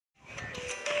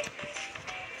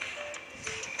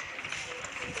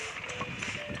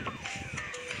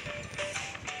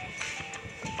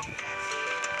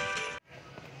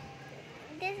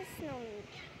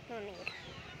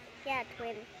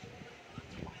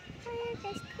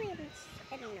There's twins.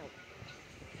 I don't know.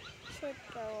 Should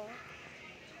go.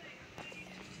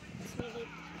 It's really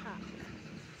top.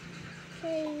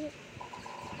 Okay.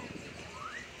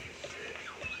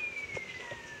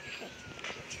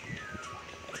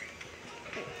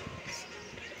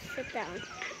 Sit down.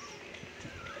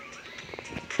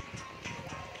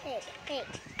 Hey.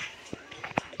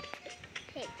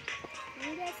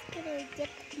 I'm just gonna get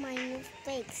my new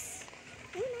face.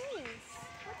 Oh, nice.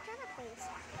 What kind of face?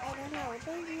 I don't know.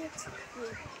 Maybe it's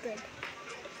really good.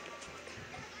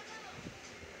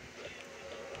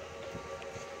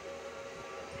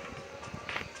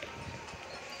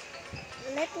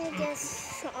 Let me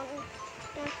just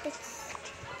practice.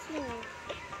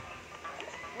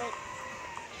 Wait.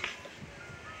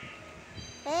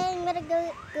 Hey, I'm gonna go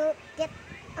get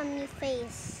a new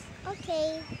face.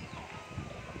 Okay.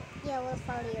 Yeah, we'll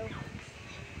follow you.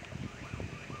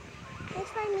 It's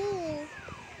for me.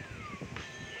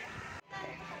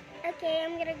 Okay,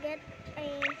 I'm gonna get a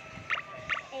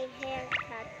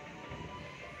haircut.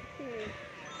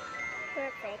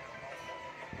 Perfect.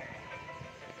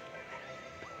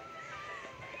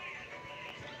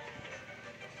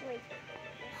 Wait.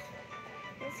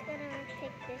 Just gonna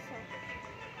take this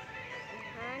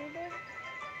hand.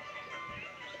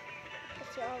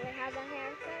 Because you already have a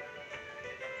haircut.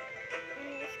 I'm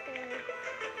just gonna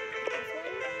this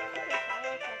one.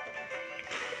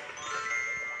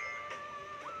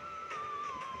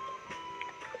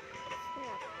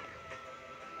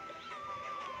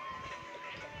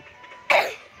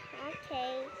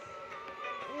 Okay.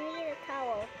 You need a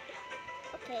towel.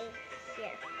 Okay,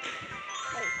 here.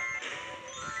 Wait.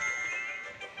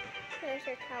 Here's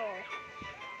your towel.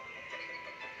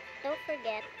 Don't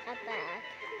forget a bag.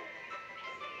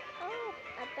 Oh,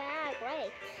 a bag,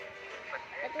 right.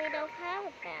 But we don't have a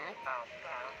bag.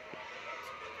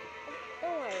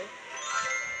 Don't worry.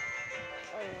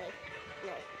 Oh, wait.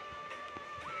 No.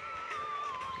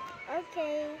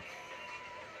 Okay.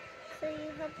 So you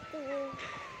have to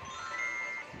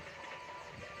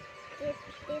get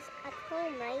this at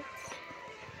home, right?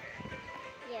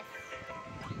 Yes.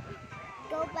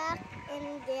 Go back and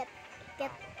get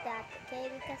that, okay?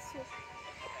 Because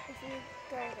if you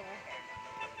go there.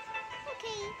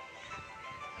 Okay.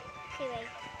 Okay, wait.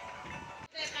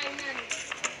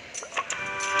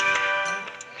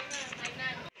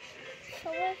 So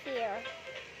we're here.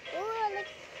 Oh, look!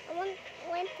 I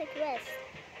want to dress.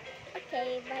 Okay,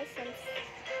 buy some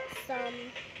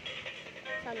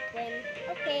twin.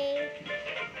 Okay.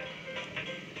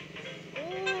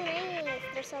 Nice.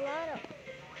 There's a lot of.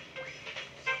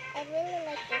 I really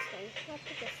like this one. What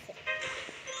to just say?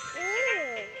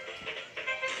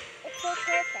 It's so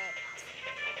perfect.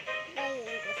 Buying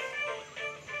this.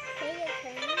 Okay, your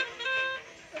turn.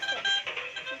 This one.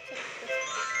 You take this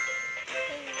one.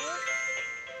 Okay, nice.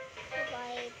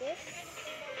 Buy this.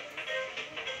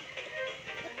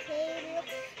 Okay,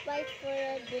 let's buy for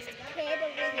this kid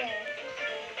over here.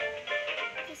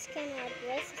 This kind of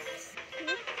dress is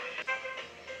cute.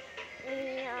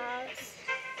 Yes.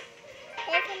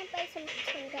 Hey, can I buy some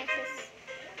sunglasses?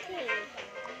 Okay.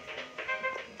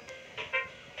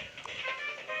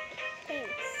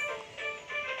 Thanks.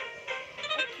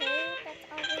 Okay, that's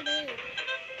all we need.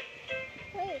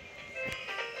 Wait.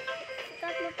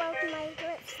 Forgot about my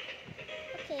dress.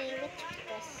 Okay, which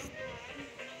dress?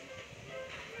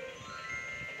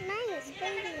 Nice,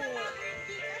 baby.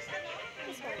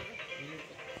 This one.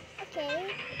 Okay,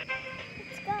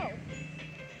 let's go.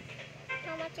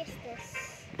 How much is this?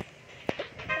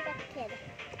 For that kid.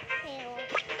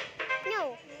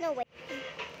 Hell. No, wait.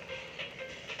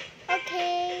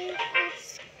 Okay,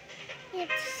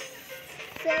 it's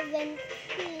 17.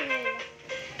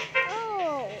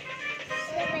 Oh,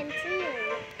 17.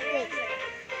 Wait,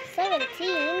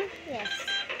 17? Yes.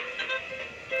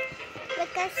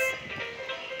 Because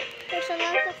there's a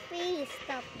lot of free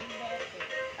stuff there.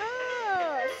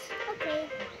 Oh, okay.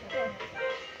 Good.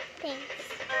 Thanks.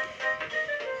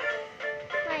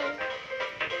 Bye.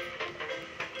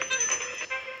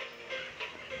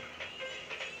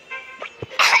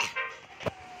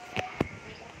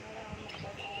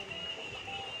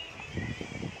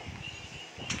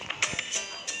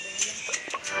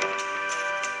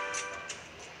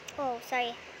 Oh,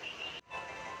 sorry.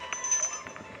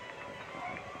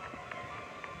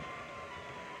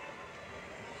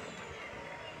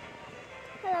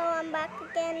 Hello, I'm back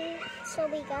again. So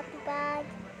we got the bag.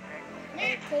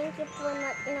 And thank you for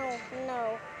not.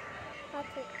 No. How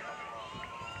to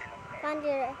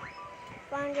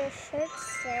found your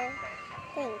shirts there.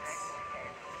 Thanks.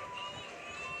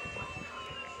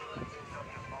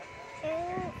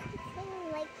 I'm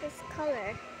feeling like this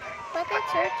color. But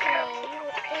it's okay. We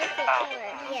like the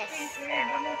color. Yes.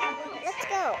 Let's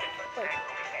go. Wait.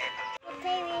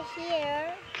 Okay, we're here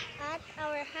at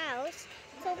our house.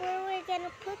 So where are we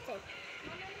gonna put it?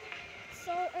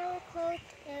 So our clothes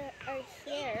are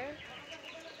here.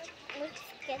 Let's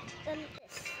get them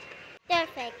this.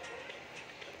 Perfect.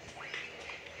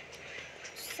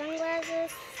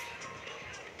 Sunglasses.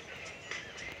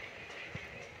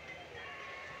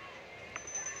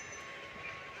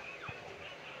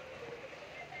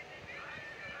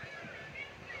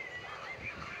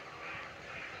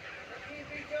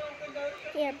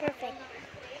 Yeah, perfect.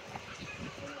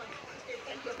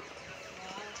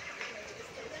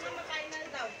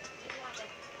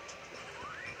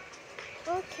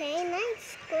 Okay,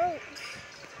 nice clothes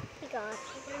we got.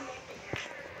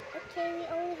 Okay, we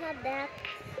only have that.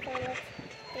 So let's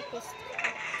take this out.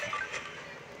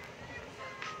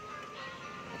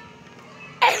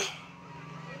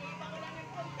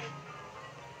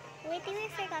 Wait, I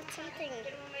forgot something.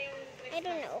 I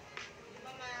don't know.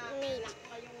 Maybe.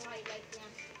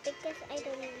 Because I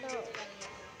don't know.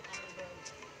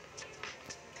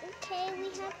 Okay, we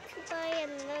have to buy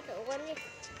another one.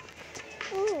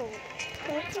 Ooh,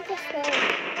 let's take this one.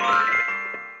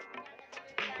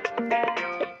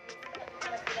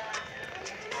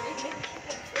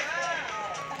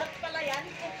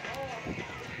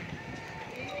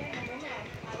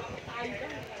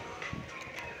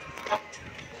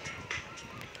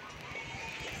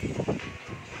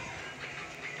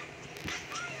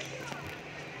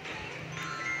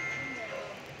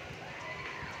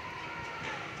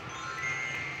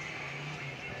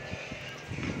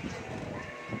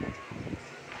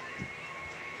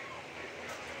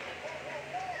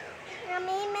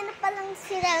 May palang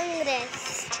silang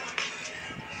dress.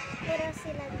 Pero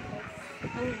silang dress.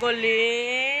 Ang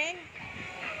galing!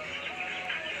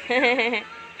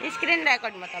 Screen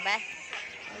record mo to ba?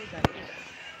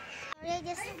 I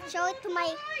just show it to my...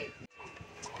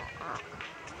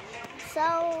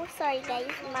 So, sorry guys,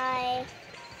 my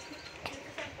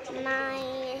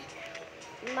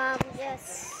mom I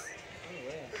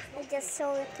just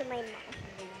showed it to my mom.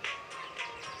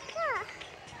 Yeah.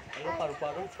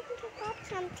 Paru-paru?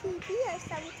 Watch on TV or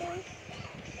something.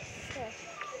 Sure.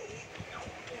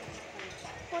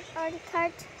 What are the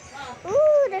cards?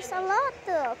 Ooh, there's a lot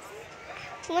of.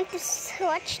 Want to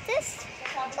watch this?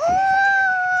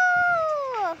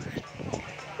 Oh,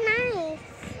 nice.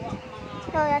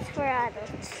 No, that's for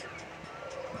adults.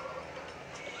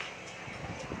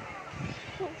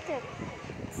 Okay.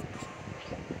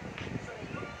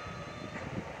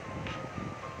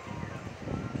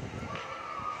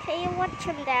 Okay, you watch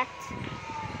on that.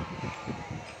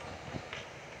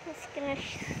 It's gonna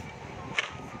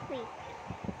sleep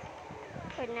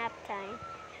for nap time.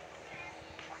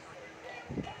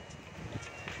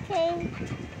 Okay.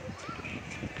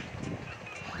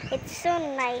 It's so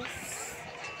nice.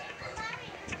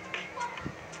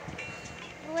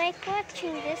 Like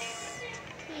watching this.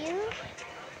 You?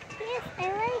 Yes, I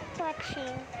like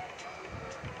watching.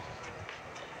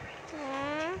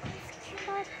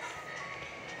 But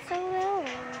so well.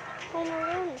 Home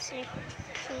Alone, see?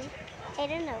 I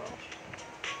don't know.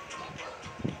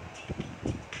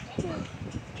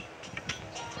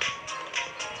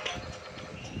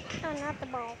 Oh, not the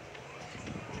ball.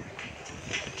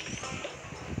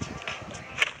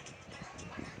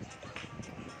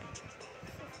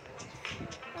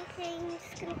 Okay, I'm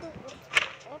just gonna go.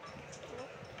 Oh, no.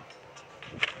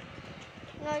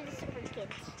 No, this is for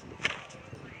kids.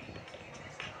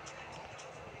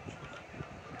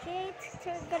 Okay,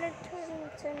 it's gonna turn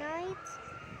tonight.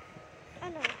 Oh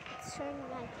no, it's turning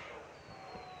night.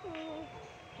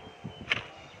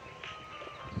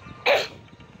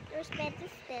 Whose bed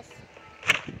is this?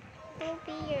 It will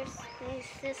be your new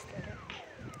sister.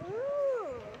 Ooh,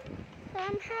 so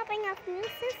I'm having a new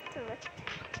sister.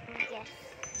 Yes.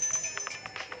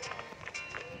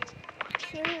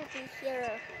 She will be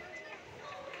here.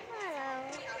 Hello.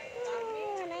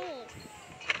 Ooh, nice.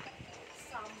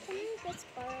 Can you just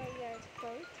borrow your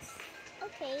clothes?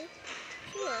 Okay.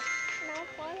 Here. Now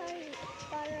borrow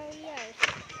yours.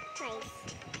 Nice.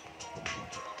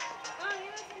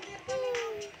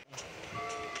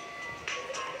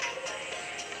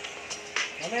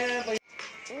 Okay,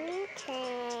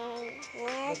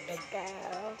 let's go.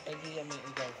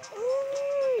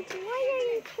 Ooh, why are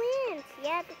you twins?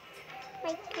 Yeah,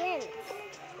 my twins.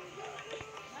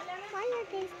 Why are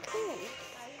they twins?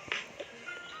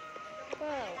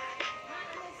 Whoa.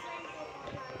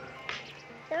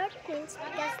 They're twins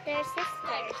because they're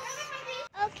sisters.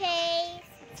 Okay,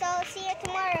 so see you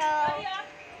tomorrow.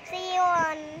 See you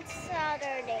on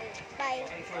Saturday. Bye.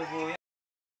 Bye.